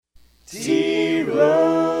Like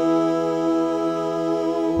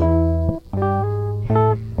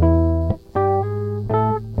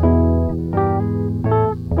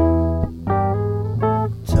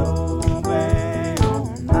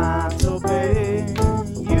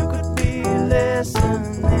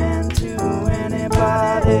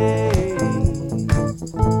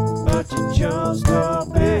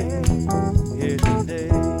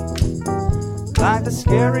the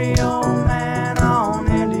scary old man on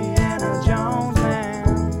Indiana Jones,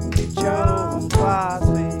 man, be chose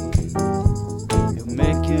wisely. He'll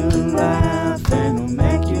make you laugh and he'll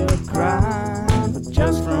make you cry, but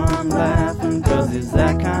just from laughing, 'cause he's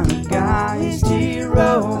that kind of guy. He's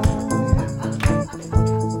T-Row,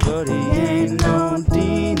 but he ain't no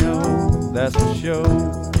Dino, that's for sure.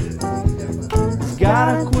 He's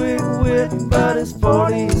got a quick wit, but his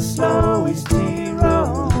 40 is slow. He's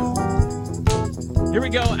T-Row. Here we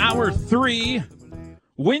go, hour 3,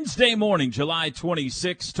 Wednesday morning, July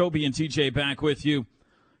 26th. Toby and TJ back with you.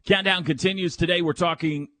 Countdown continues. Today we're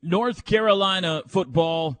talking North Carolina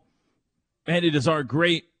football, and it is our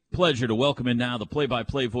great pleasure to welcome in now the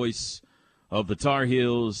play-by-play voice of the Tar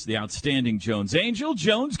Heels, the outstanding Jones Angel.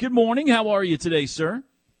 Jones, good morning. How are you today, sir?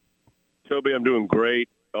 Toby, I'm doing great.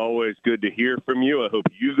 Always good to hear from you. I hope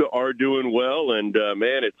you are doing well. And,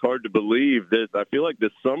 man, it's hard to believe this. I feel like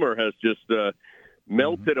this summer has just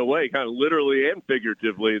melted away, kind of literally and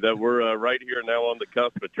figuratively, that we're right here now on the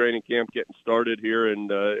cusp of training camp getting started here in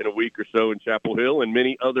a week or so in Chapel Hill and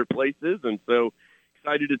many other places. And so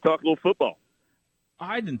excited to talk a little football.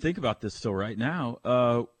 I didn't think about this till right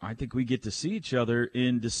now. I think we get to see each other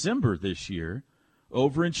in December this year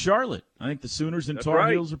over in Charlotte. I think the Sooners and Tar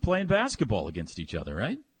Heels are playing basketball against each other,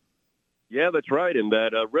 right? Yeah, that's right. And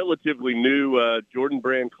that relatively new Jordan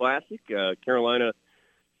Brand Classic, Carolina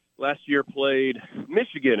last year played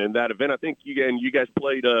Michigan in that event. I think you guys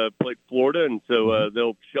played Florida, and so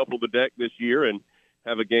they'll shuffle the deck this year and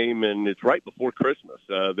have a game, and it's right before Christmas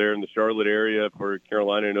there in the Charlotte area for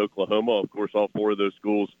Carolina and Oklahoma. Of course, all 4 of those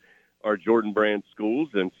schools are Jordan Brand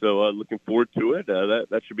schools, and so looking forward to it.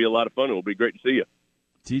 That should be a lot of fun. It'll be great to see you.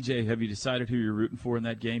 TJ, have you decided who you're rooting for in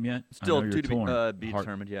that game yet? Still to be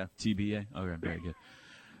determined, yeah. TBA? Okay, very good.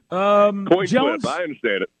 Coin Jones, flip, I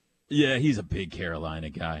understand it. Yeah, he's a big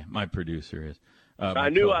Carolina guy. My producer is. I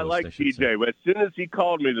knew I liked TJ, but as soon as he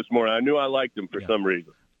called me this morning, I knew I liked him for some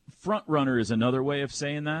reason. Front runner is another way of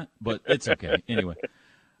saying that, but it's okay. Anyway,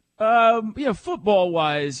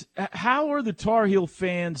 football-wise, how are the Tar Heel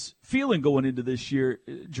fans feeling going into this year?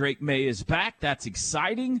 Drake May is back. That's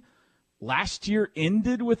exciting. Last year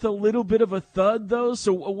ended with a little bit of a thud, though.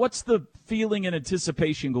 So what's the feeling and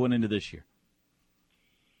anticipation going into this year?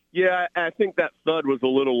 Yeah, I think that thud was a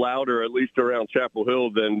little louder, at least around Chapel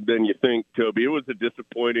Hill, than you think, Toby. It was a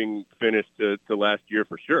disappointing finish to last year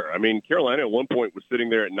for sure. I mean, Carolina at one point was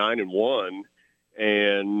sitting there at 9-1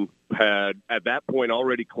 and had, at that point,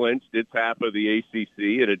 already clinched its half of the ACC.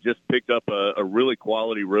 It had just picked up a really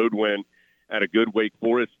quality road win at a good Wake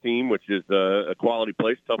Forest team, which is a quality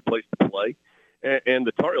place, tough place to play. And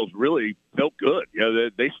the Tar Heels really felt good. You know,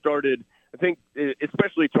 they started, I think,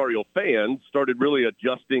 especially Tar Heel fans, started really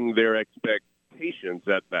adjusting their expectations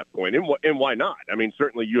at that point. And why not? I mean,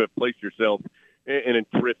 certainly you have placed yourself in a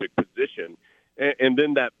terrific position. And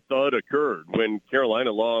then that thud occurred when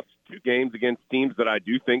Carolina lost 2 games against teams that I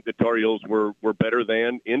do think the Tar Heels were better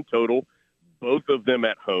than in total, both of them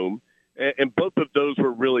at home. And both of those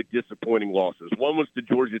were really disappointing losses. One was to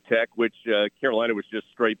Georgia Tech, which Carolina was just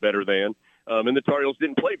straight better than. And the Tar Heels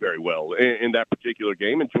didn't play very well in that particular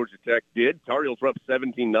game, and Georgia Tech did. Tar Heels were up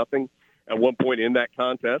 17-0 at one point in that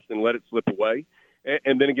contest and let it slip away.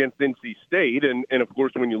 And then against NC State, and of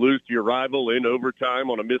course when you lose to your rival in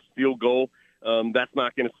overtime on a missed field goal, that's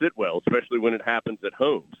not going to sit well, especially when it happens at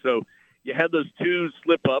home. So you had those 2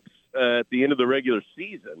 slip-ups at the end of the regular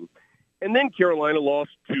season. And then Carolina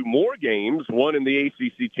lost 2 more games, one in the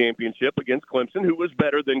ACC championship against Clemson, who was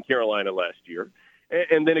better than Carolina last year,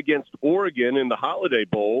 and then against Oregon in the Holiday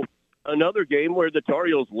Bowl, another game where the Tar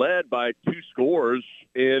Heels led by 2 scores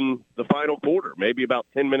in the final quarter, maybe about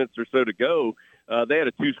 10 minutes or so to go. They had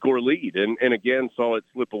a 2-score lead and again saw it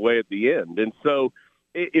slip away at the end. And so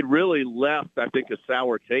it really left, I think, a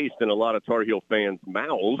sour taste in a lot of Tar Heel fans'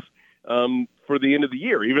 mouths for the end of the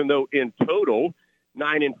year, even though in total –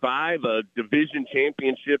 9-5, a division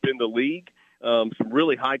championship in the league, some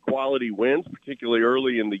really high-quality wins, particularly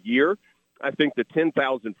early in the year. I think the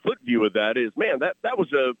 10,000-foot view of that is, man, that was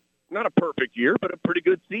not a perfect year, but a pretty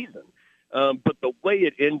good season. But the way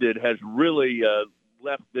it ended has really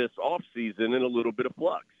left this offseason in a little bit of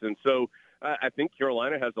flux. And so I think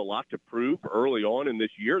Carolina has a lot to prove early on in this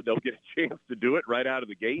year. They'll get a chance to do it right out of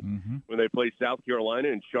the gate when they play South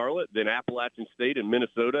Carolina and Charlotte, then Appalachian State and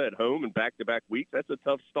Minnesota at home in back-to-back weeks. That's a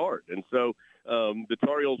tough start. And so the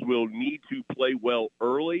Tar Heels will need to play well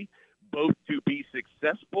early, both to be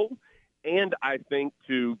successful and I think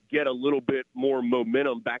to get a little bit more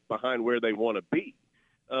momentum back behind where they want to be.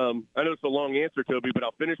 I know it's a long answer, Toby, but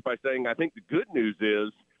I'll finish by saying I think the good news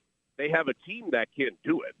is they have a team that can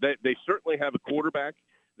do it. They certainly have a quarterback.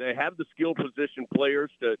 They have the skill position players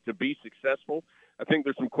to be successful. I think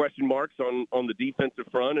there's some question marks on the defensive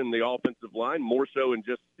front and the offensive line, more so in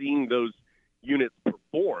just seeing those units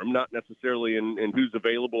perform, not necessarily in who's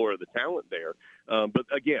available or the talent there. But,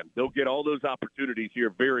 again, they'll get all those opportunities here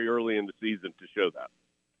very early in the season to show that.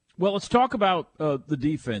 Well, let's talk about the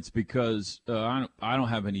defense because I don't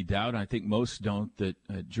have any doubt, and I think most don't,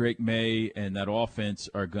 that Drake May and that offense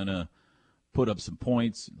are going to put up some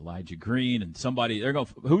points. Elijah Green and somebody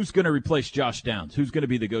 – who's going to replace Josh Downs? Who's going to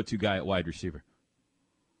be the go-to guy at wide receiver?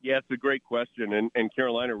 Yeah, it's a great question, and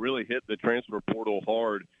Carolina really hit the transfer portal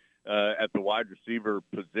hard at the wide receiver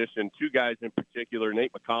position. Two guys in particular,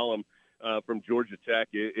 Nate McCollum from Georgia Tech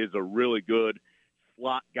is a really good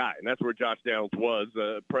slot guy, and that's where Josh Downs was.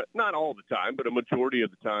 Not all the time, but a majority of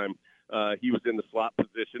the time he was in the slot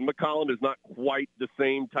position. McCollum is not quite the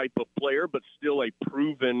same type of player, but still a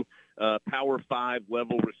proven Power 5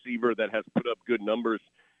 level receiver that has put up good numbers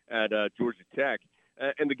at Georgia Tech.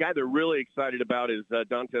 And the guy they're really excited about is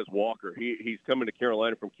Dontez Walker. He's coming to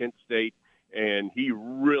Carolina from Kent State, and he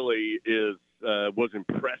really was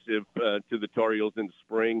impressive to the Tar Heels in the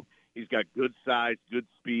spring. He's got good size, good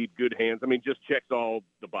speed, good hands. I mean, just checks all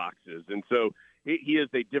the boxes. And so he is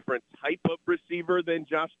a different type of receiver than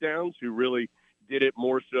Josh Downs, who really did it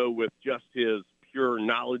more so with just his pure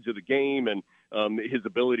knowledge of the game and his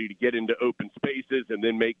ability to get into open spaces and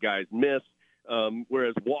then make guys miss.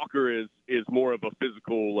 Whereas Walker is more of a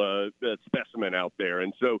physical specimen out there.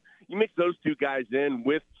 And so you mix those two guys in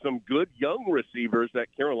with some good young receivers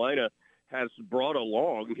that Carolina has brought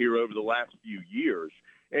along here over the last few years.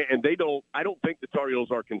 And I don't think the Tar Heels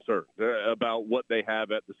are concerned about what they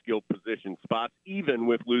have at the skilled position spots, even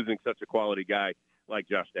with losing such a quality guy like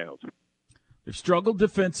Josh Downs. They've struggled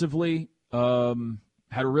defensively.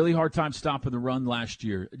 Had a really hard time stopping the run last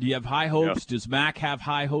year. Do you have high hopes? Yeah. Does Mac have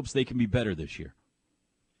high hopes they can be better this year?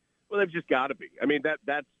 Well, they've just got to be. I mean,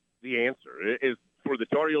 that's the answer. Is for the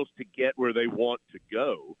Tar Heels to get where they want to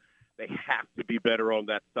go, they have to be better on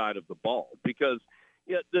that side of the ball because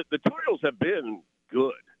the Tar Heels have been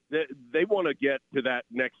good. They want to get to that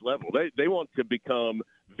next level. They want to become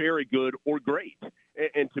very good or great.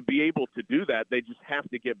 And to be able to do that, they just have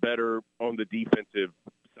to get better on the defensive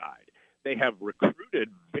side. They have recruited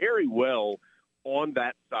very well on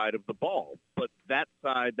that side of the ball. But that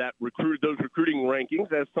side, those recruiting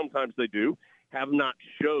rankings, as sometimes they do, have not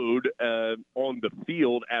showed on the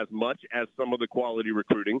field as much as some of the quality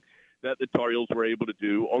recruiting that the Tar Heels were able to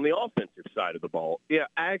do on the offensive side of the ball. Yeah,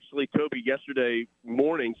 actually, Toby, yesterday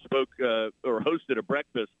morning spoke or hosted a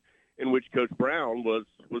breakfast in which Coach Brown was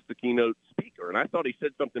the keynote speaker. And I thought he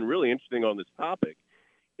said something really interesting on this topic.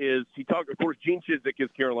 Is he talked, of course, Gene Chizik is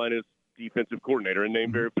Carolina's defensive coordinator, a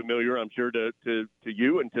name very familiar, I'm sure, to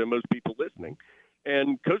you and to most people listening.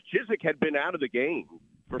 And Coach Chizik had been out of the game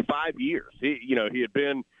for 5 years. He had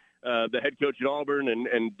been the head coach at Auburn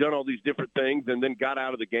and done all these different things and then got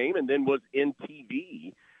out of the game and then was in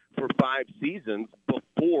TV for 5 seasons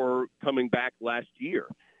before coming back last year.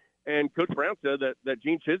 And Coach Brown said that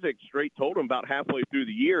Gene Chizik straight told him about halfway through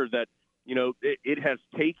the year that, it has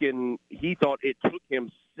taken – he thought it took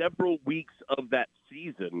him several weeks of that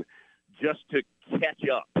season just to catch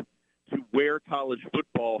up to where college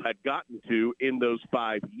football had gotten to in those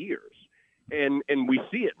 5 years. And we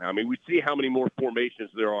see it now. I mean, we see how many more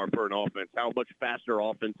formations there are for an offense, how much faster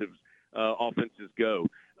offenses go,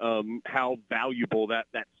 how valuable that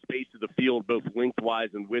space of the field, both lengthwise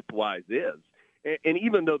and widthwise, is. And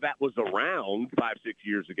even though that was around 5-6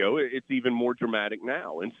 years ago, it's even more dramatic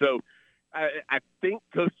now. And so I think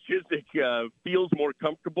Coach Chizik feels more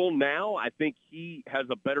comfortable now. I think he has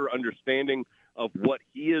a better understanding of what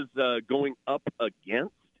he is going up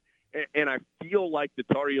against. And I feel like the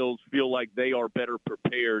Tar Heels feel like they are better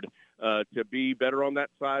prepared to be better on that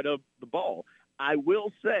side of the ball. I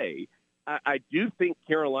will say I do think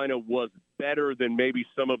Carolina was better than maybe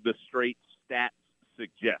some of the straight stats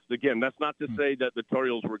suggest. Again, that's not to say that the Tar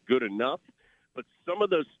Heels were good enough, but some of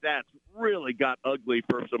those stats really got ugly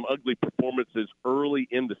for some ugly performances early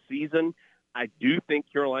in the season. I do think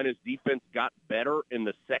Carolina's defense got better in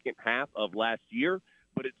the second half of last year,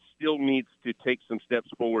 but it still needs to take some steps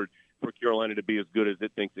forward for Carolina to be as good as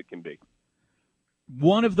it thinks it can be.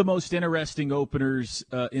 one of the most interesting openers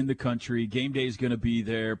in the country. Game day is going to be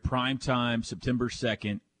there, prime time, September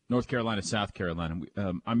 2nd, North Carolina, South Carolina.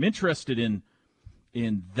 I'm interested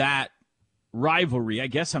in that rivalry. I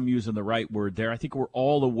guess I'm using the right word there. I think we're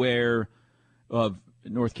all aware of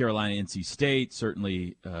North Carolina, NC State,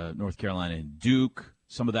 certainly North Carolina and Duke.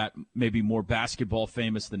 Some of that may be more basketball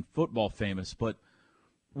famous than football famous. But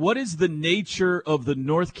what is the nature of the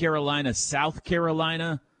North Carolina, South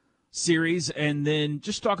Carolina series? And then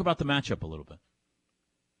just talk about the matchup a little bit.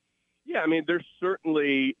 Yeah, I mean, there's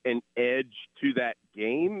certainly an edge to that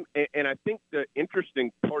game. And I think the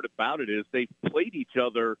interesting part about it is they played each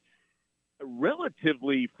other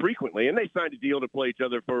relatively frequently, and they signed a deal to play each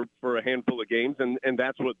other for a handful of games, and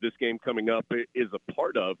that's what this game coming up is a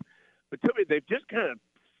part of. But to me, they've just kind of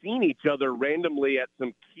seen each other randomly at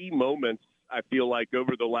some key moments, I feel like,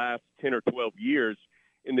 over the last 10 or 12 years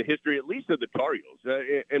in the history, at least of the Tar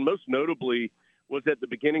Heels. And most notably was at the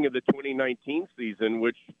beginning of the 2019 season,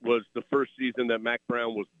 which was the first season that Mack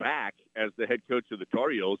Brown was back as the head coach of the Tar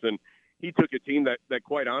Heels. And he took a team that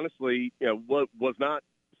quite honestly, was not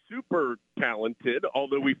super talented,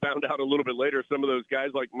 although we found out a little bit later some of those guys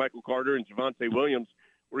like Michael Carter and Javonte Williams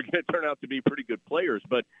were going to turn out to be pretty good players.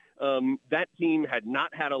 But that team had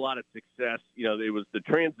not had a lot of success. It was the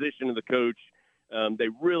transition of the coach. They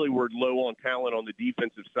really were low on talent on the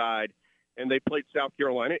defensive side, and they played South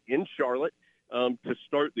Carolina in Charlotte to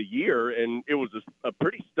start the year, and it was a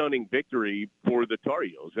pretty stunning victory for the Tar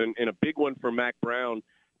Heels and a big one for Mack Brown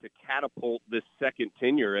to catapult this second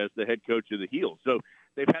tenure as the head coach of the Heels. So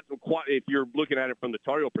they've had if you're looking at it from the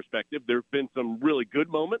Tar Heel perspective, there have been some really good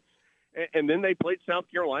moments. And then they played South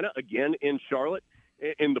Carolina again in Charlotte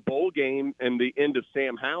in the bowl game and the end of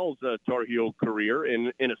Sam Howell's Tar Heel career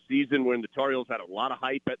in a season when the Tar Heels had a lot of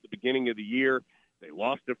hype at the beginning of the year. They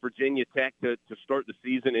lost to Virginia Tech to start the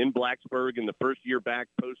season in Blacksburg in the first year back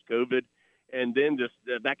post-COVID. And then just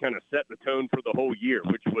that kind of set the tone for the whole year,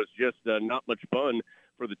 which was just not much fun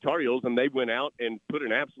for the Tar Heels. And they went out and put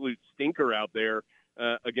an absolute stinker out there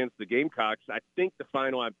against the Gamecocks. I think the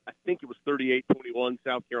final, I think it was 38-21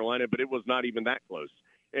 South Carolina, but it was not even that close.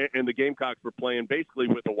 And the Gamecocks were playing basically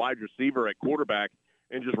with a wide receiver at quarterback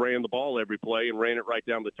and just ran the ball every play and ran it right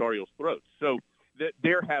down the Tar Heels' throats. So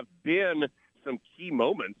there have been some key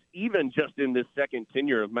moments, even just in this second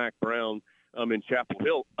tenure of Mack Brown in Chapel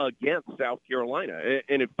Hill against South Carolina.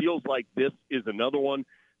 And it feels like this is another one.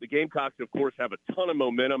 The Gamecocks, of course, have a ton of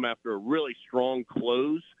momentum after a really strong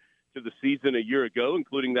close to the season a year ago,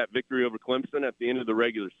 including that victory over Clemson at the end of the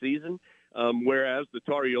regular season, whereas the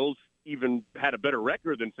Tar Heels even had a better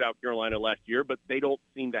record than South Carolina last year, but they don't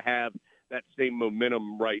seem to have that same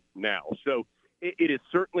momentum right now. So it is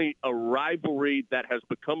certainly a rivalry that has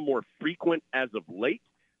become more frequent as of late.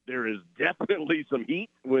 There is definitely some heat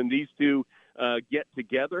when these two get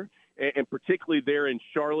together, and particularly there in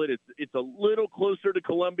Charlotte. It's a little closer to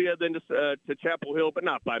Columbia than to Chapel Hill, but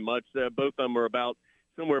not by much. Both of them are about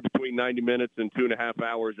somewhere between 90 minutes and 2.5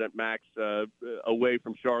 hours at max away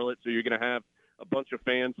from Charlotte. So you're going to have a bunch of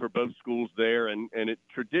fans for both schools there, and it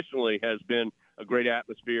traditionally has been a great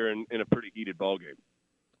atmosphere and a pretty heated ball game.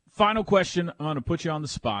 Final question. I'm going to put you on the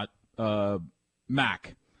spot.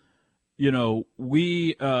 Mac,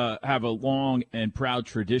 we have a long and proud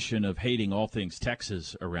tradition of hating all things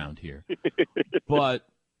Texas around here. But,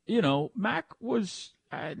 Mac was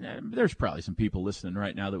there's probably some people listening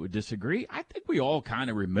right now that would disagree. I think we all kind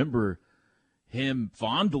of remember him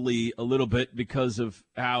fondly a little bit because of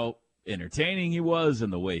how entertaining he was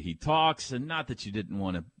and the way he talks. And not that you didn't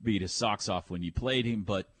want to beat his socks off when you played him,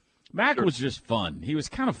 but Mac was just fun. He was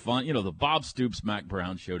kind of fun. The Bob Stoops, Mack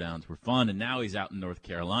Brown showdowns were fun, and now he's out in North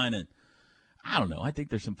Carolina. And I don't know. I think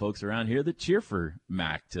there's some folks around here that cheer for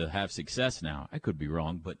Mac to have success now. I could be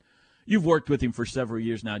wrong, but you've worked with him for several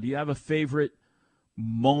years now. Do you have a favorite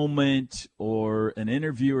moment or an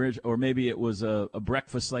interview, or maybe it was a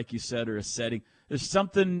breakfast, like you said, or a setting? There's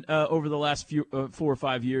something over the last 4 or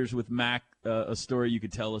 5 years with Mac, a story you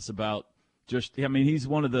could tell us about. He's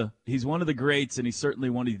one of the greats, and he's certainly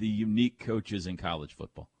one of the unique coaches in college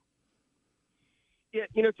football. Yeah,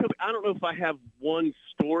 Toby, I don't know if I have one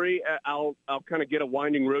story. I'll kind of get a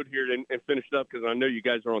winding road here and finish it up because I know you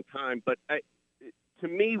guys are on time. But to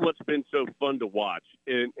me, what's been so fun to watch,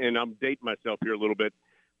 and I'm dating myself here a little bit,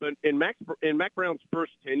 but in Mack Brown's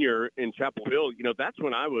first tenure in Chapel Hill, that's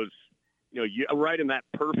when I was, right in that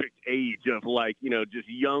perfect age of just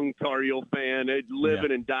young Tar Heel fan,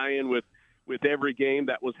 living and dying with every game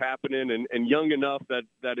that was happening, and young enough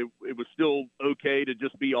that it was still okay to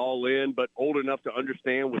just be all in, but old enough to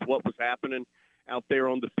understand with what was happening out there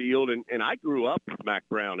on the field. And I grew up with Mack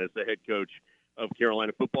Brown as the head coach of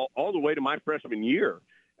Carolina football, all the way to my freshman year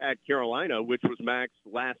at Carolina, which was Mac's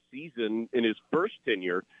last season in his first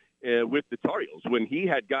tenure with the Tar Heels, when he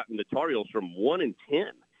had gotten the Tar Heels from 1-10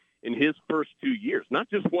 in his first 2 years. Not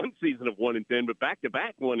just one season of 1-10, but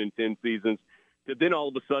back-to-back 1-10 seasons. To then all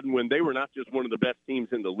of a sudden, when they were not just one of the best teams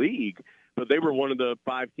in the league, but they were one of the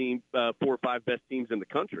 4 or 5 best teams in the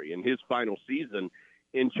country in his final season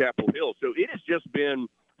in Chapel Hill. So it has just been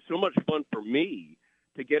so much fun for me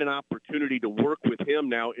to get an opportunity to work with him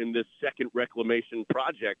now in this second reclamation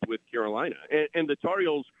project with Carolina. And the Tar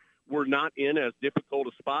Heels were not in as difficult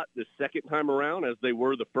a spot the second time around as they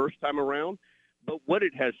were the first time around. But what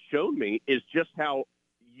it has shown me is just how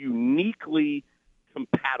uniquely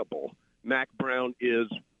compatible Mack Brown is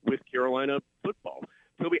with Carolina football.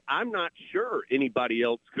 Toby, I'm not sure anybody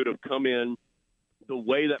else could have come in the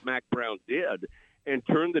way that Mack Brown did and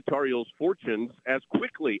turned the Tar Heels' fortunes as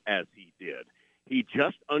quickly as he did. He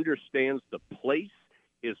just understands the place.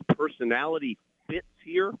 His personality fits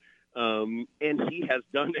here, and he has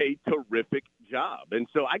done a terrific job. And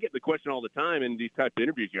so I get the question all the time in these types of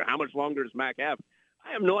interviews, how much longer does Mack have?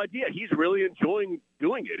 I have no idea. He's really enjoying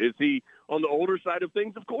doing it. Is he on the older side of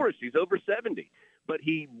things? Of course. He's over 70. But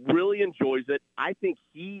he really enjoys it. I think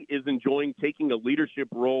he is enjoying taking a leadership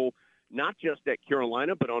role, not just at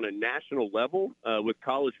Carolina, but on a national level with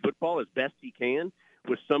college football as best he can,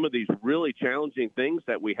 with some of these really challenging things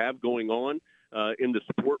that we have going on in the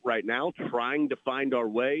sport right now, trying to find our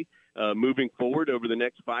way moving forward over the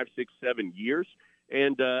next 5, 6, 7 years.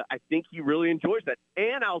 And I think he really enjoys that.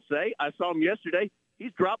 And I'll say, I saw him yesterday.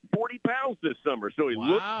 He's dropped 40 pounds this summer, so he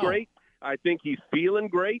looks great. I think he's feeling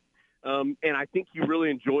great, and I think he really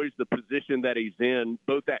enjoys the position that he's in,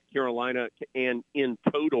 both at Carolina and in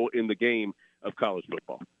total in the game of college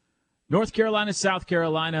football. North Carolina, South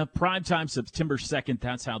Carolina, primetime September 2nd.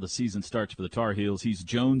 That's how the season starts for the Tar Heels. He's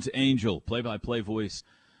Jones Angell, play-by-play voice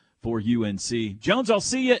for UNC. Jones, I'll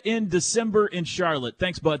see you in December in Charlotte.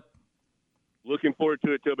 Thanks, bud. Looking forward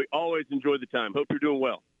to it, Toby. Always enjoy the time. Hope you're doing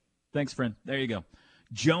well. Thanks, friend. There you go.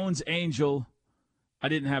 Jones Angell. I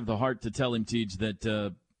didn't have the heart to tell him, Teej,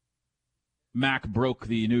 that Mack broke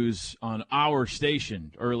the news on our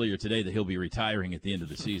station earlier today that he'll be retiring at the end of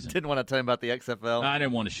the season. Didn't want to tell him about the XFL. I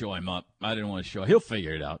didn't want to show him up. He'll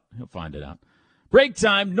figure it out. He'll find it out. Break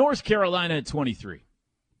time, North Carolina at 23.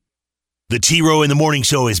 The T-Row in the Morning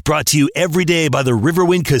Show is brought to you every day by the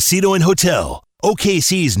Riverwind Casino and Hotel,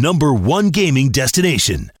 OKC's #1 gaming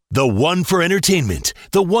destination. The one for entertainment,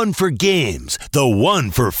 the one for games, the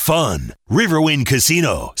one for fun. Riverwind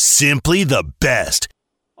Casino, simply the best.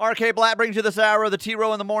 RK Black brings you this hour of the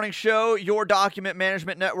T-Row in the Morning Show, your document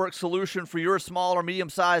management network solution for your small or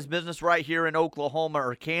medium-sized business right here in Oklahoma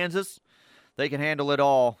or Kansas. They can handle it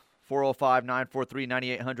all.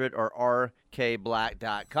 405-943-9800 or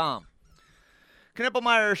rkblack.com.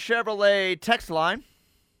 Knippelmeyer Chevrolet text line.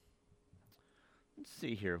 Let's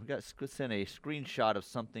see here. Let's send a screenshot of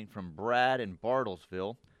something from Brad in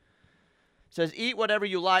Bartlesville. It says, eat whatever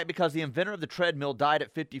you like because the inventor of the treadmill died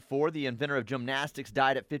at 54. The inventor of gymnastics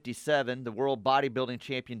died at 57. The world bodybuilding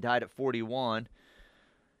champion died at 41.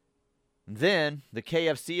 And then the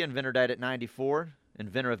KFC inventor died at 94.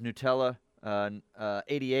 Inventor of Nutella,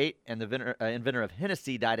 88. And the inventor of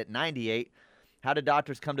Hennessy died at 98. How did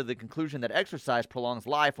doctors come to the conclusion that exercise prolongs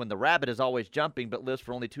life when the rabbit is always jumping but lives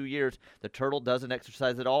for only 2 years? The turtle doesn't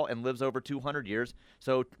exercise at all and lives over 200 years.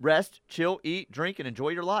 So rest, chill, eat, drink, and enjoy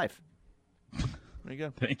your life. There you go.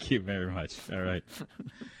 Thank you very much. All right.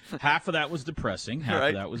 Half of that was depressing. Half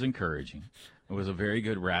of that was encouraging. It was a very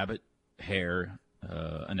good rabbit hair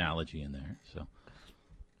analogy in there. So,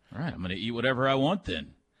 all right, I'm going to eat whatever I want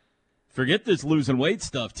then. Forget this losing weight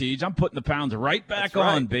stuff, Teej. I'm putting the pounds right back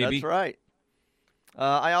on, baby. That's right.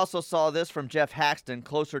 I also saw this from Jeff Haxton,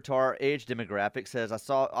 closer to our age demographic. Says, I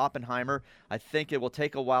saw Oppenheimer. I think it will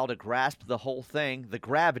take a while to grasp the whole thing, the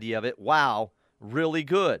gravity of it. Wow, really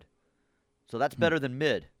good. So that's better than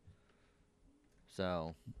mid.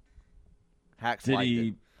 So, Hax liked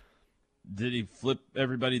it. Did he flip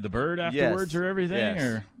everybody the bird afterwards or everything? Yes.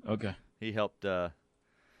 Or okay, he helped.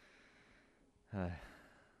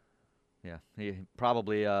 He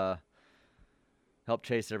probably helped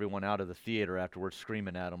chase everyone out of the theater afterwards,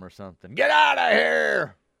 screaming at them or something. Get out of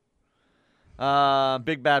here!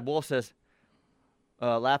 Big Bad Wolf says,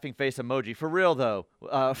 laughing face emoji. For real, though.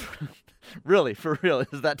 Really, for real.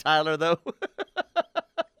 Is that Tyler, though?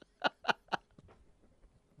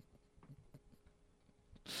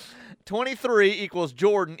 $23 equals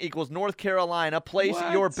Jordan equals North Carolina. Place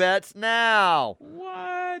your bets now.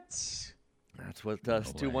 What? That's what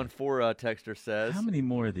 214 texter says. How many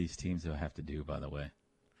more of these teams do I have to do, by the way?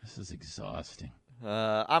 This is exhausting.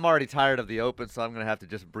 I'm already tired of the open, so I'm going to have to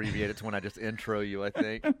just abbreviate it to when I just intro you, I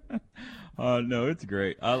think. No, it's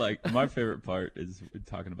great. My favorite part is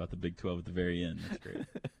talking about the Big 12 at the very end. That's great.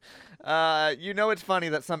 It's funny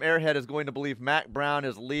that some airhead is going to believe Mac Brown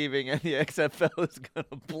is leaving and the XFL is going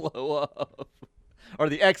to blow up. Or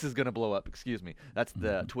the X is going to blow up, excuse me. That's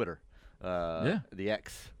the Twitter. The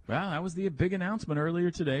X. Well, that was the big announcement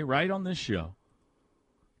earlier today, right on this show.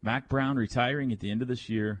 Mac Brown retiring at the end of this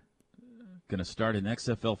year. Going to start an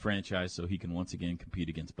XFL franchise so he can once again compete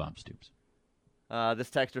against Bob Stoops. This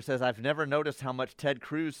texter says, I've never noticed how much Ted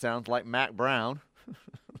Cruz sounds like Mac Brown.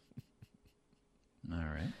 All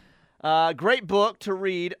right. Great book to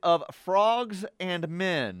read of Frogs and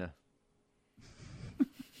Men.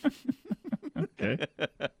 Okay.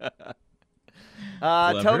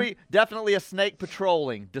 Toby, definitely a snake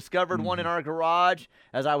patrolling. Discovered one in our garage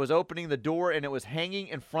as I was opening the door, and it was hanging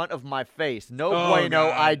in front of my face. No bueno,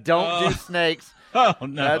 God. I don't do snakes. Oh,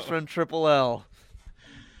 no. That's from Triple L.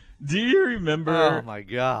 Do you remember? Oh, my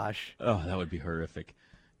gosh. Oh, that would be horrific.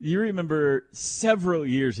 You remember several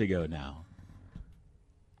years ago now,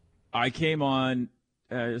 I came on,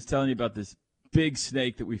 I was telling you about this big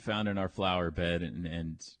snake that we found in our flower bed,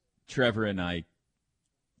 and Trevor and I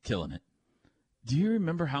killing it. Do you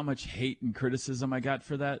remember how much hate and criticism I got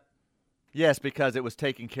for that? Yes, because it was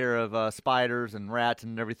taking care of spiders and rats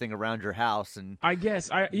and everything around your house, and I guess,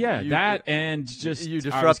 and just you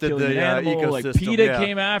disrupted the animal, ecosystem. Like PETA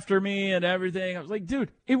came after me and everything. I was like,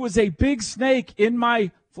 dude, it was a big snake in my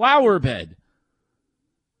flower bed.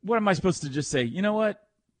 What am I supposed to just say? You know what?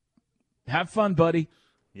 Have fun, buddy.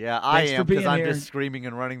 Yeah, I Thanks am, for being because I'm here. just screaming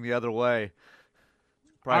and running the other way.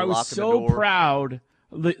 Probably I was locking the so door. proud.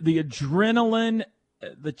 The adrenaline,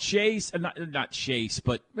 the chase, not chase,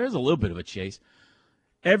 but there's a little bit of a chase.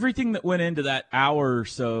 Everything that went into that hour or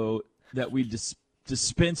so that we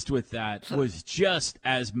dispensed with that was just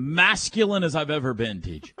as masculine as I've ever been,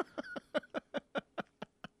 Teach.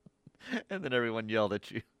 And then everyone yelled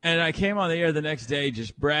at you. And I came on the air the next day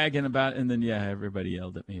just bragging about it, and then, everybody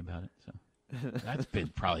yelled at me about it. So that's been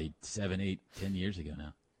probably 7, 8, 10 years ago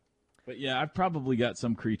now. But, I've probably got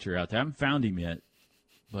some creature out there. I haven't found him yet,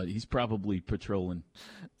 but he's probably patrolling.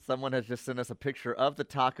 Someone has just sent us a picture of the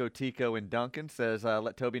Taco Tico in Duncan. Says,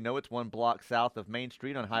 let Toby know it's 1 block south of Main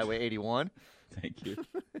Street on Highway 81. Thank you.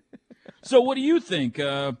 So what do you think?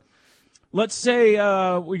 Let's say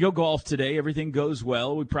we go golf today. Everything goes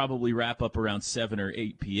well. We probably wrap up around 7 or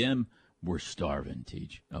 8 p.m. We're starving,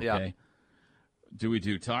 Teach. Okay. Yeah. Do we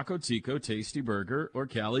do Taco Tico, Tasty Burger, or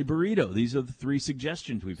Cali Burrito? These are the 3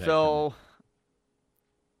 suggestions we've had. So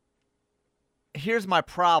here's my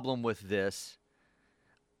problem with this.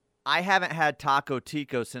 I haven't had Taco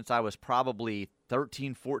Tico since I was probably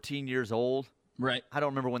 13, 14 years old. Right. I don't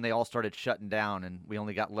remember when they all started shutting down and we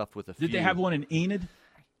only got left with a few. Did they have one in Enid?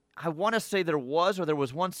 I want to say there was, or there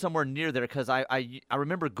was one somewhere near there, because I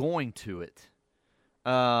remember going to it.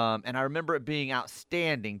 And I remember it being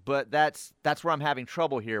outstanding, but that's where I'm having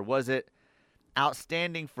trouble here. Was it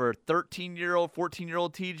outstanding for 13-year-old,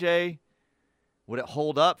 14-year-old TJ? Would it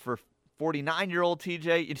hold up for 49-year-old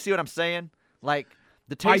TJ? You see what I'm saying? Like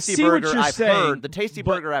the Tasty Burger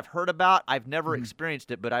I've heard about. I've never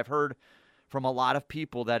experienced it, but I've heard from a lot of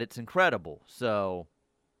people that it's incredible. So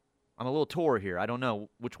I'm a little tore here. I don't know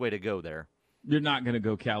which way to go there. You're not going to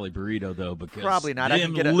go Cali Burrito, though, because probably not.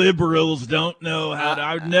 Them liberals don't know how to.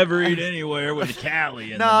 I would never eat anywhere with a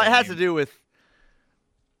Cali in No, the it has name. to do with,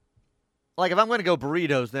 like, if I'm going to go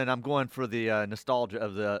burritos, then I'm going for the nostalgia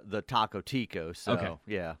of the Taco Tico. So, Okay.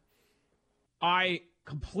 Yeah. I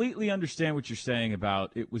completely understand what you're saying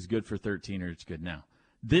about it was good for 13 or it's good now.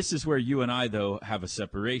 This is where you and I, though, have a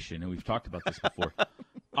separation, and we've talked about this before.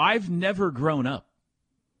 I've never grown up.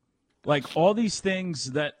 Like, all these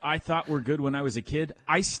things that I thought were good when I was a kid,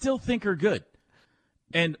 I still think are good.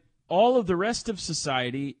 And all of the rest of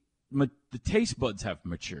society, the taste buds have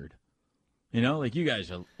matured. You know, like you guys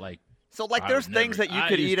are like. So, like, there's things that you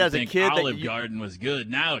could I used eat to as a think kid. Olive Garden was good.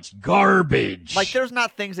 Now it's garbage. Like, there's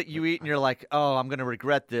not things that you eat and you're like, oh, I'm going to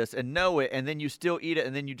regret this, and know it, and then you still eat it,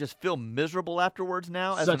 and then you just feel miserable afterwards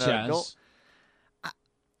now as Such an as? adult.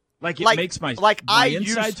 Like, it Like, makes my I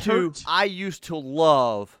hurt. I used to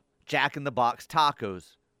love Jack in the Box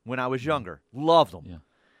tacos when I was younger. Loved them. Yeah.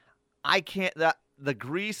 I can't the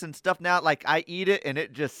grease and stuff now, like, I eat it and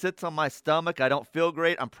it just sits on my stomach. I don't feel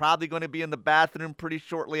great. I'm probably going to be in the bathroom pretty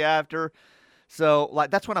shortly after. So,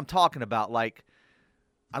 like, that's what I'm talking about. Like,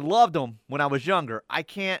 I loved them when I was younger. I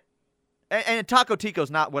can't and Taco Tico's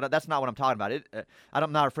that's not what I'm talking about.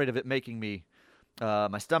 I'm not afraid of it making me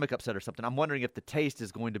my stomach upset or something. I'm wondering if the taste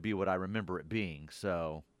is going to be what I remember it being.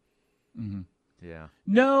 So, yeah.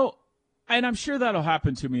 No, And I'm sure that'll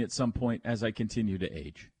happen to me at some point as I continue to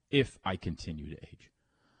age, if I continue to age.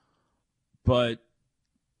 But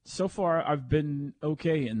so far, I've been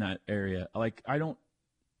okay in that area. Like, I don't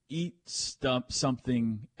eat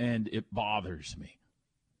something and it bothers me.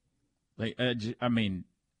 Like, I mean,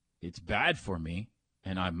 it's bad for me,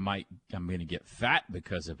 and I'm going to get fat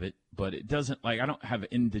because of it, but it doesn't, like, I don't have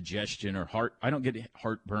indigestion or I don't get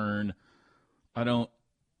heartburn. That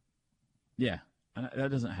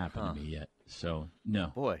doesn't happen to me yet. So,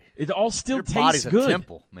 no. Boy. It all still Your tastes body's good. a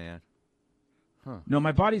temple, man. Huh. No,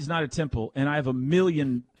 my body's not a temple, and I have a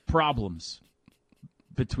million problems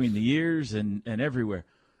between the ears and everywhere.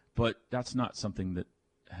 But that's not something that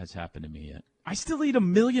has happened to me yet. I still eat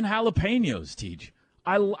 1 million jalapenos, Tej.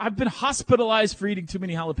 I've been hospitalized for eating too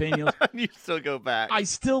many jalapenos. You still go back. I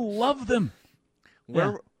still love them.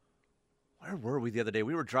 Where were we the other day?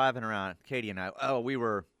 We were driving around, Katie and I. Oh, we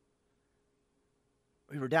were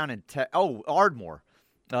down in Ardmore.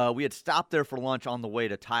 We had stopped there for lunch on the way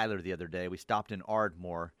to Tyler the other day. We stopped in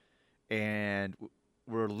Ardmore, and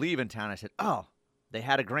we're leaving town. I said, "Oh, they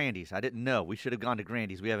had a Grandy's. I didn't know. We should have gone to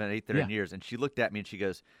Grandy's. We haven't ate there in years." And she looked at me and she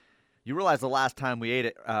goes, "You realize the last time we ate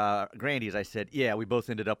at Grandy's?" I said, "Yeah, we both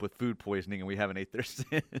ended up with food poisoning, and we haven't ate there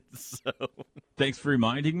since." So. Thanks for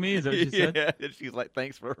reminding me. Is that what you said? Yeah, and she's like,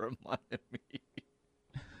 "Thanks for reminding me."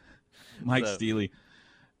 Mike Steely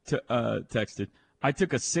texted, "I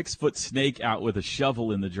took a 6-foot snake out with a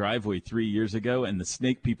shovel in the driveway 3 years ago, and the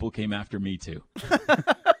snake people came after me too."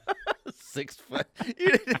 6 foot.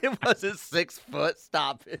 It wasn't 6 foot.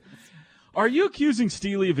 Stop it. Are you accusing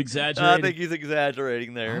Steely of exaggerating? I think he's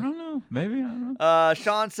exaggerating there. I don't know. Maybe. I don't know.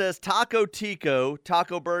 Sean says Taco Tico,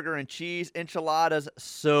 taco burger and cheese, enchiladas,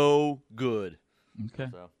 so good. Okay.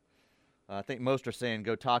 So, I think most are saying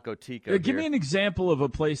go Taco Tico. Give me an example of a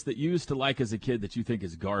place that you used to like as a kid that you think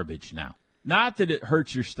is garbage now. Not that it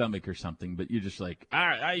hurts your stomach or something, but you're just like,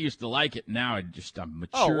 I used to like it. Now I'm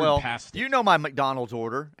matured past it. You know my McDonald's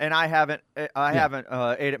order, and I haven't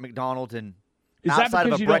ate at McDonald's in. Is that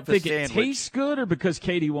because you don't think sandwich. it tastes good, or because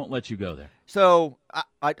Katie won't let you go there? So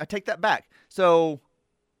I take that back. So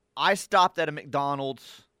I stopped at a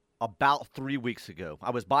McDonald's about 3 weeks ago. I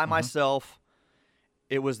was by myself.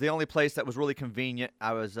 It was the only place that was really convenient.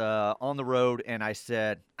 I was on the road, and I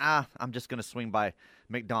said, I'm just going to swing by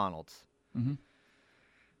McDonald's. Mm-hmm.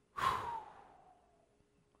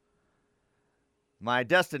 My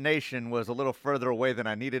destination was a little further away than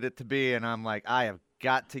I needed it to be, and I'm like, I have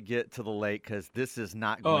got to get to the lake because this is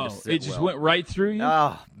not going to sit it just well. went right through you?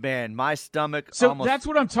 Oh, man, my stomach So almost... that's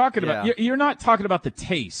what I'm talking about. Yeah. You're not talking about the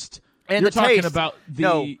taste. And you're the talking taste, about the...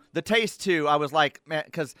 No, the taste, too. I was like, man,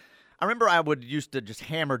 because I remember I used to just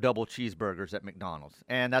hammer double cheeseburgers at McDonald's.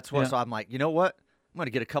 And that's what, so I'm like, you know what? I'm going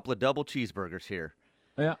to get a couple of double cheeseburgers here.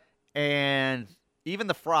 Yeah. And even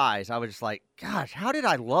the fries, I was just like, gosh, how did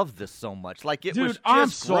I love this so much? Like, it was just I'm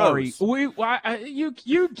sorry. gross.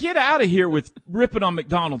 You get out of here with ripping on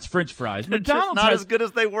McDonald's French fries. They're McDonald's just not as good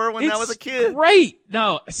as they were when I was a kid. It's great.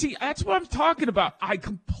 No, see, that's what I'm talking about. I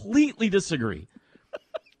completely disagree.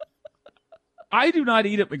 I do not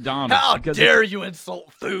eat at McDonald's. How dare you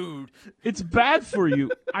insult food? It's bad for you.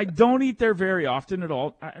 I don't eat there very often at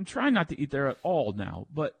all. I'm trying not to eat there at all now,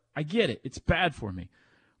 but I get it. It's bad for me.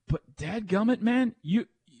 But dadgummit, man,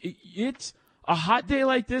 it's a hot day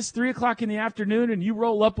like this, 3 o'clock in the afternoon, and you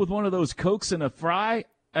roll up with one of those Cokes and a fry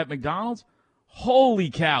at McDonald's. Holy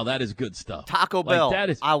cow, that is good stuff. Taco Bell,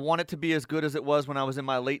 I want it to be as good as it was when I was in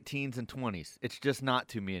my late teens and 20s. It's just not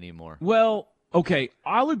to me anymore. Well, okay,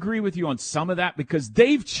 I'll agree with you on some of that because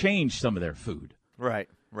they've changed some of their food. Right.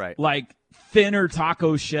 Like thinner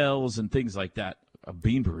taco shells and things like that. A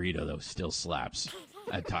bean burrito, though, still slaps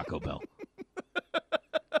at Taco Bell.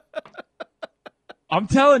 I'm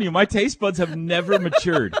telling you, my taste buds have never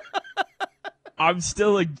matured. I'm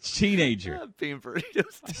still a teenager. Bean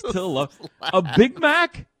burritos I still love a Big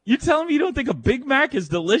Mac. You telling me you don't think a Big Mac is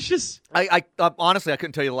delicious? I honestly, I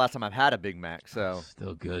couldn't tell you the last time I've had a Big Mac. So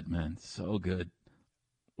still good, man. So good.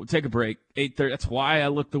 We'll take a break. 8:30. That's why I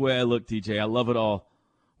look the way I look, DJ. I love it all.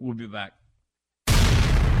 We'll be back.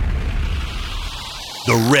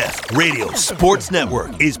 The Ref Radio Sports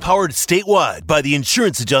Network is powered statewide by the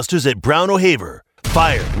insurance adjusters at Brown O'Haver.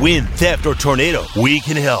 Fire, wind, theft, or tornado, we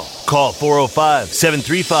can help. Call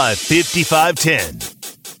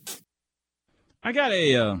 405-735-5510. I got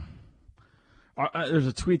there's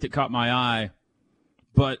a tweet that caught my eye,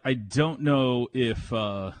 but I don't know if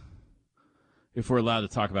we're allowed to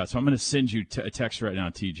talk about it. So I'm going to send you a text right now,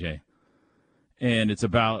 TJ. And it's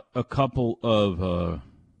about a couple of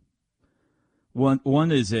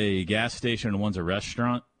one is a gas station and one's a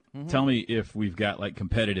restaurant. Tell me if we've got like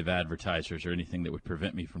competitive advertisers or anything that would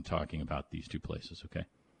prevent me from talking about these two places, okay?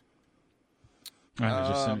 All right, I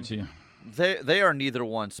just sent it to you. They are neither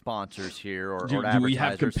one sponsors here or Do advertisers. we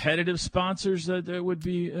have competitive sponsors that would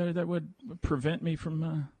be that would prevent me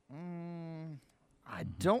from? I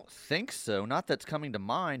don't think so. Not that's coming to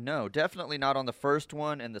mind. No, definitely not on the first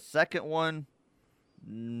one. And the second one,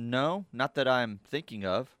 no, not that I'm thinking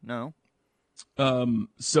of. No.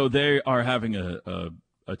 So they are having a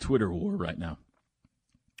Twitter war right now.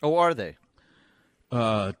 Oh, are they?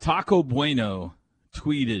 Taco Bueno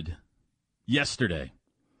tweeted yesterday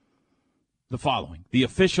the following: the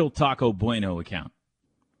official Taco Bueno account.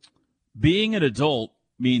 Being an adult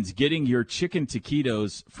means getting your chicken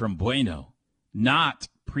taquitos from Bueno, not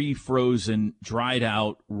pre-frozen, dried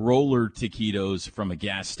out roller taquitos from a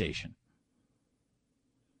gas station.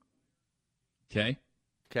 Okay?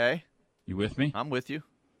 Okay. You with me? I'm with you.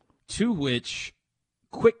 To which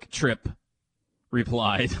Quick Trip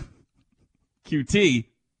replied, QT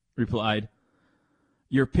replied,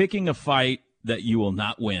 "You're picking a fight that you will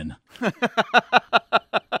not win."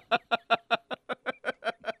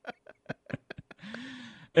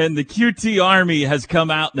 And the QT Army has come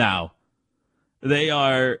out now. They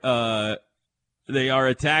are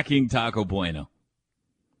attacking Taco Bueno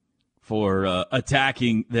for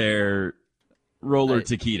attacking their roller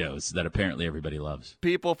taquitos that apparently everybody loves.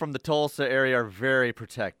 People from the Tulsa area are very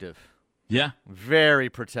protective. Yeah. Very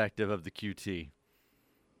protective of the QT.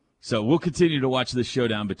 So we'll continue to watch this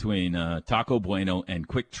showdown between Taco Bueno and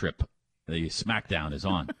Quick Trip. The SmackDown is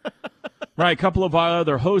on. Right, a couple of our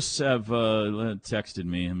other hosts have texted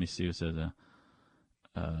me. Let me see who says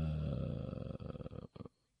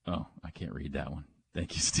oh, I can't read that one.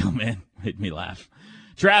 Thank you, Stillman. Made me laugh.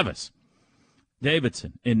 Travis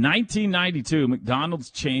Davidson. In 1992, McDonald's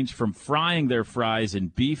changed from frying their fries in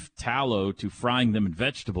beef tallow to frying them in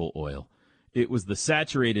vegetable oil. It was the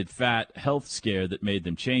saturated fat health scare that made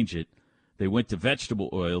them change it. They went to vegetable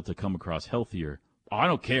oil to come across healthier. Oh, I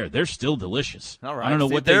don't care. They're still delicious. All right. I don't know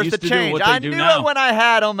what they there's used the to change. do and what they do now. I knew it when I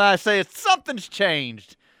had them. I say something's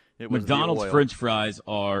changed. It was McDonald's the oil. French fries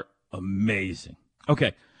are amazing.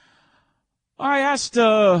 Okay. I asked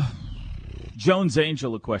Jones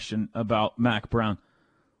Angel a question about Mac Brown.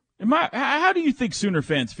 How do you think Sooner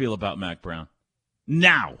fans feel about Mac Brown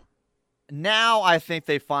now? Now I think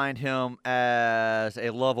they find him as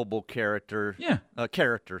a lovable character. Yeah.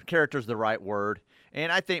 Character's the right word.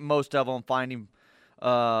 And I think most of them find him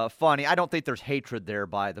funny. I don't think there's hatred there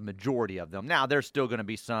by the majority of them. Now, there's still going to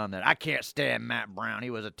be some that I can't stand Matt Brown. He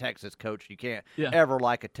was a Texas coach. You can't ever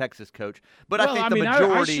like a Texas coach. But I think the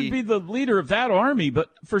majority... I should be the leader of that army, but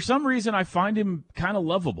for some reason I find him kind of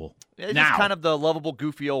lovable. He's now. just kind of the lovable,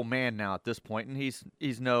 goofy old man now at this point, and he's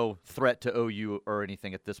no threat to OU or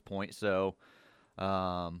anything at this point. So,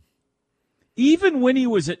 even when he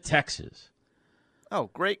was at Texas... Oh,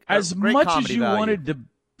 great! As great much as you value. wanted to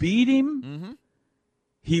beat him,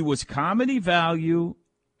 he was comedy value,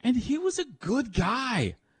 and he was a good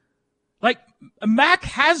guy. Like, Mac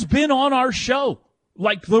has been on our show.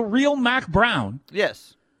 Like, the real Mac Brown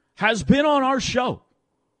has been on our show.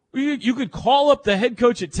 You could call up the head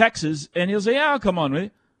coach at Texas, and he'll say, yeah, I'll come on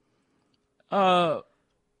with you.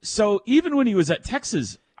 So even when he was at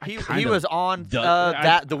Texas... He was on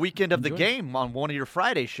the weekend of the game on one of your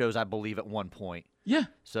Friday shows, I believe, at one point. Yeah.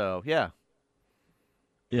 So, yeah.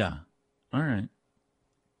 Yeah. All right.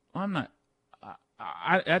 I'm not.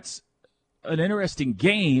 That's an interesting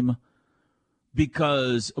game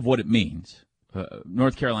because of what it means.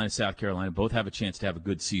 North Carolina, South Carolina both have a chance to have a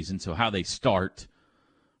good season, so how they start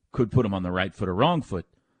could put them on the right foot or wrong foot.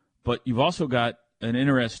 But you've also got an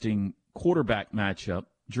interesting quarterback matchup.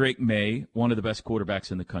 Drake May, one of the best quarterbacks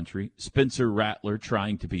in the country. Spencer Rattler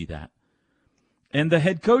trying to be that. And the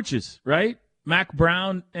head coaches, right? Mac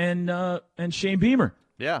Brown and Shane Beamer.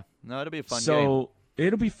 Yeah. No, it'll be a fun game. So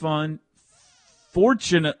it'll be fun.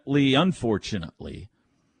 Unfortunately,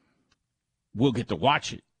 we'll get to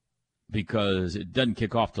watch it because it doesn't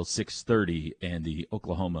kick off till 6:30, and the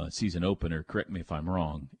Oklahoma season opener, correct me if I'm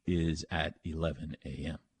wrong, is at 11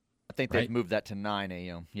 a.m. I think they've moved that to 9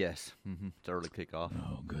 a.m. Yes. It's early kickoff.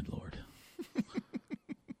 Oh, good Lord.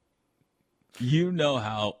 You know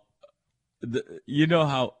how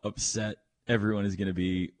upset everyone is going to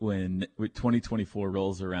be when 2024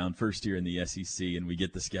 rolls around, first year in the SEC, and we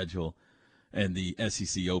get the schedule, and the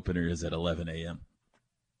SEC opener is at 11 a.m.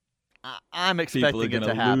 I'm expecting it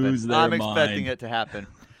to happen. Expecting it to happen.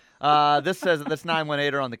 This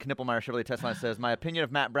 918er on the Knippelmeyer Chevrolet test line says, my opinion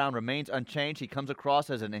of Matt Brown remains unchanged. He comes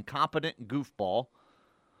across as an incompetent goofball.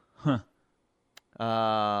 Huh.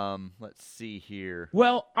 Let's see here.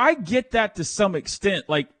 Well, I get that to some extent.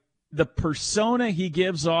 Like, the persona he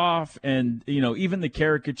gives off, and even the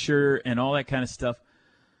caricature and all that kind of stuff,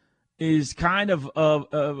 is kind of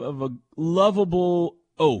a lovable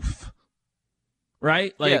oaf,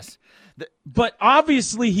 right? Like, yes. But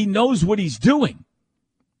obviously he knows what he's doing.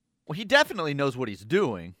 Well, he definitely knows what he's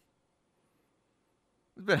doing.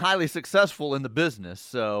 He's been highly successful in the business,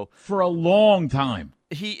 so for a long time.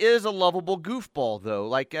 He is a lovable goofball,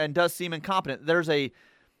 though, and does seem incompetent. There's a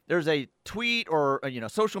tweet or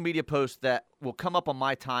social media post that will come up on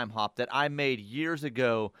my time hop that I made years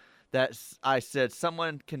ago that I said,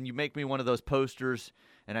 someone, can you make me one of those posters?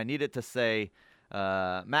 And I need it to say,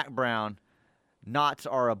 Mack Brown, knots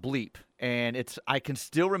are a bleep. And I can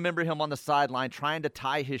still remember him on the sideline trying to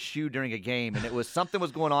tie his shoe during a game, and it was something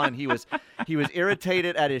was going on, and he was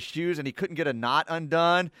irritated at his shoes, and he couldn't get a knot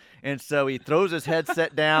undone, and so he throws his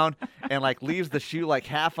headset down and leaves the shoe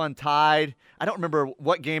half untied. I don't remember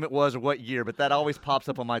what game it was or what year, but that always pops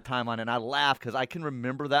up on my timeline, and I laugh because I can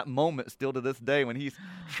remember that moment still to this day when he's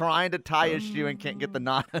trying to tie his shoe and can't get the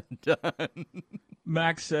knot undone.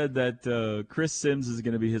 Max said that Chris Sims is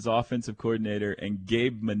going to be his offensive coordinator and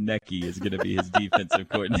Gabe Manecki is going to be his defensive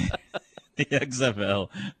coordinator in the XFL.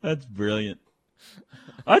 That's brilliant.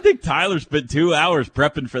 I think Tyler spent 2 hours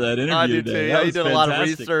prepping for that interview I did today. too. Yeah, he did a lot of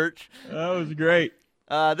research. That was great.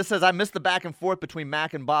 This says, I miss the back and forth between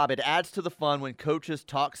Mac and Bob. It adds to the fun when coaches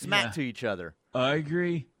talk smack to each other. I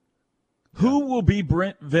agree. Who will be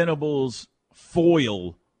Brent Venables'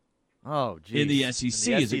 foil in the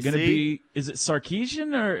SEC? Is it going to be? Is it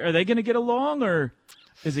Sarkisian, or are they going to get along, or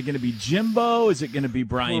is it going to be Jimbo? Is it going to be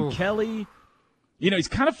Brian Kelly? He's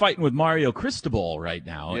kind of fighting with Mario Cristobal right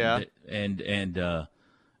now. Yeah. And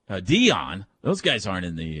Dion. Those guys aren't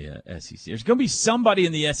in the SEC. There's going to be somebody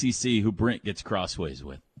in the SEC who Brent gets crossways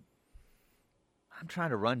with. I'm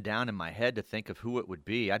trying to run down in my head to think of who it would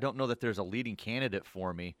be. I don't know that there's a leading candidate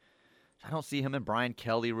for me. I don't see him and Brian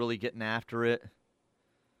Kelly really getting after it.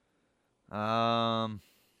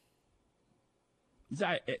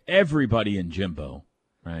 Everybody in Jimbo,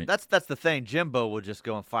 right? That's the thing. Jimbo will just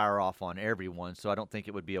go and fire off on everyone, so I don't think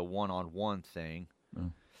it would be a one-on-one thing.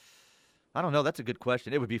 Oh. I don't know. That's a good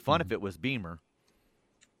question. It would be fun if it was Beamer.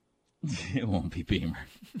 It won't be Beamer.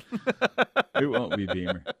 It won't be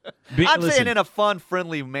Beamer. I'm saying in a fun,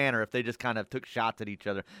 friendly manner if they just kind of took shots at each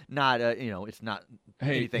other. Not, it's not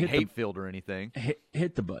anything hate-filled or anything.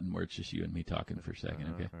 Hit the button where it's just you and me talking for a second,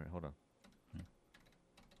 okay? All right, hold on.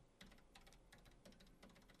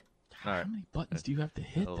 How many buttons do you have to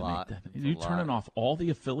hit to lot. make that? Are you turning off all the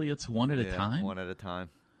affiliates one at a time? One at a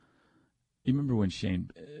time. You remember when Shane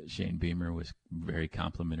Beamer was very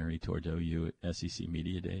complimentary towards OU at SEC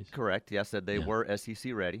Media Days? Correct. Yes, said they were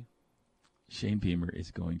SEC ready. Shane Beamer is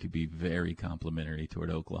going to be very complimentary toward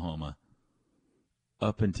Oklahoma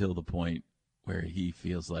up until the point where he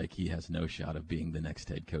feels like he has no shot of being the next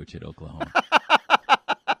head coach at Oklahoma.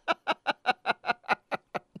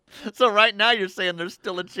 So right now you're saying there's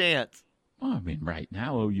still a chance. Well, I mean, right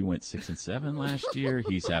now OU went 6-7 last year.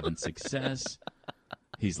 He's having success.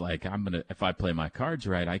 He's like, if I play my cards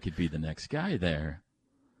right, I could be the next guy there.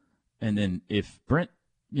 And then if Brent,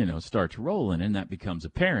 starts rolling and that becomes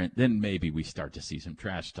apparent, then maybe we start to see some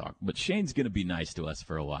trash talk. But Shane's going to be nice to us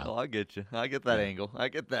for a while. Oh, I get you. I get that angle.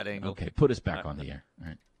 Okay, put us back on the air. All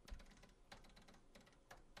right.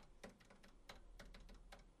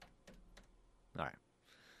 All right.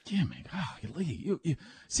 Yeah, man. You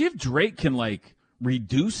see if Drake can,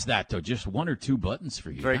 reduce that to just one or two buttons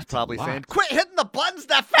for you. Drake's That's probably saying, quit hitting the buttons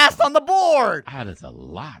that fast on the board. That is a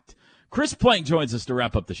lot. Chris Plank joins us to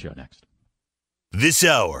wrap up the show next. This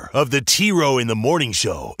hour of the T-Row in the Morning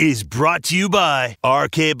Show is brought to you by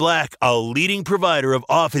RK Black, a leading provider of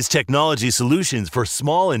office technology solutions for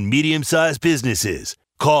small and medium-sized businesses.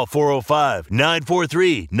 Call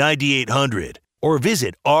 405-943-9800 or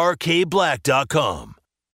visit rkblack.com.